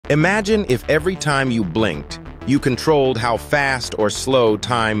Imagine if every time you blinked, you controlled how fast or slow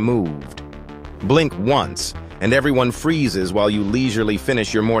time moved. Blink once, and everyone freezes while you leisurely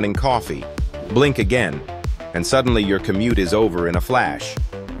finish your morning coffee. Blink again, and suddenly your commute is over in a flash.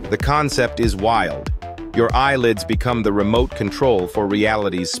 The concept is wild. Your eyelids become the remote control for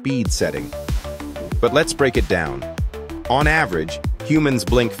reality's speed setting. But let's break it down. On average, humans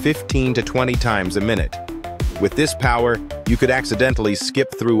blink 15 to 20 times a minute. With this power, you could accidentally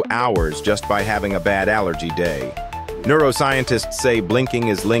skip through hours just by having a bad allergy day. Neuroscientists say blinking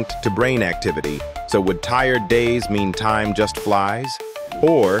is linked to brain activity, so would tired days mean time just flies?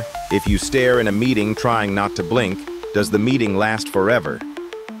 Or, if you stare in a meeting trying not to blink, does the meeting last forever?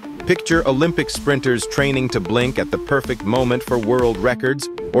 Picture Olympic sprinters training to blink at the perfect moment for world records,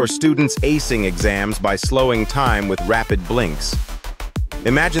 or students acing exams by slowing time with rapid blinks.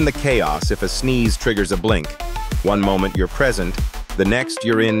 Imagine the chaos if a sneeze triggers a blink. One moment you're present, the next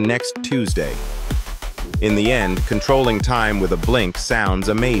you're in next Tuesday. In the end, controlling time with a blink sounds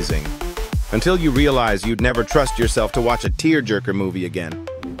amazing. Until you realize you'd never trust yourself to watch a tearjerker movie again.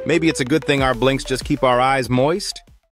 Maybe it's a good thing our blinks just keep our eyes moist?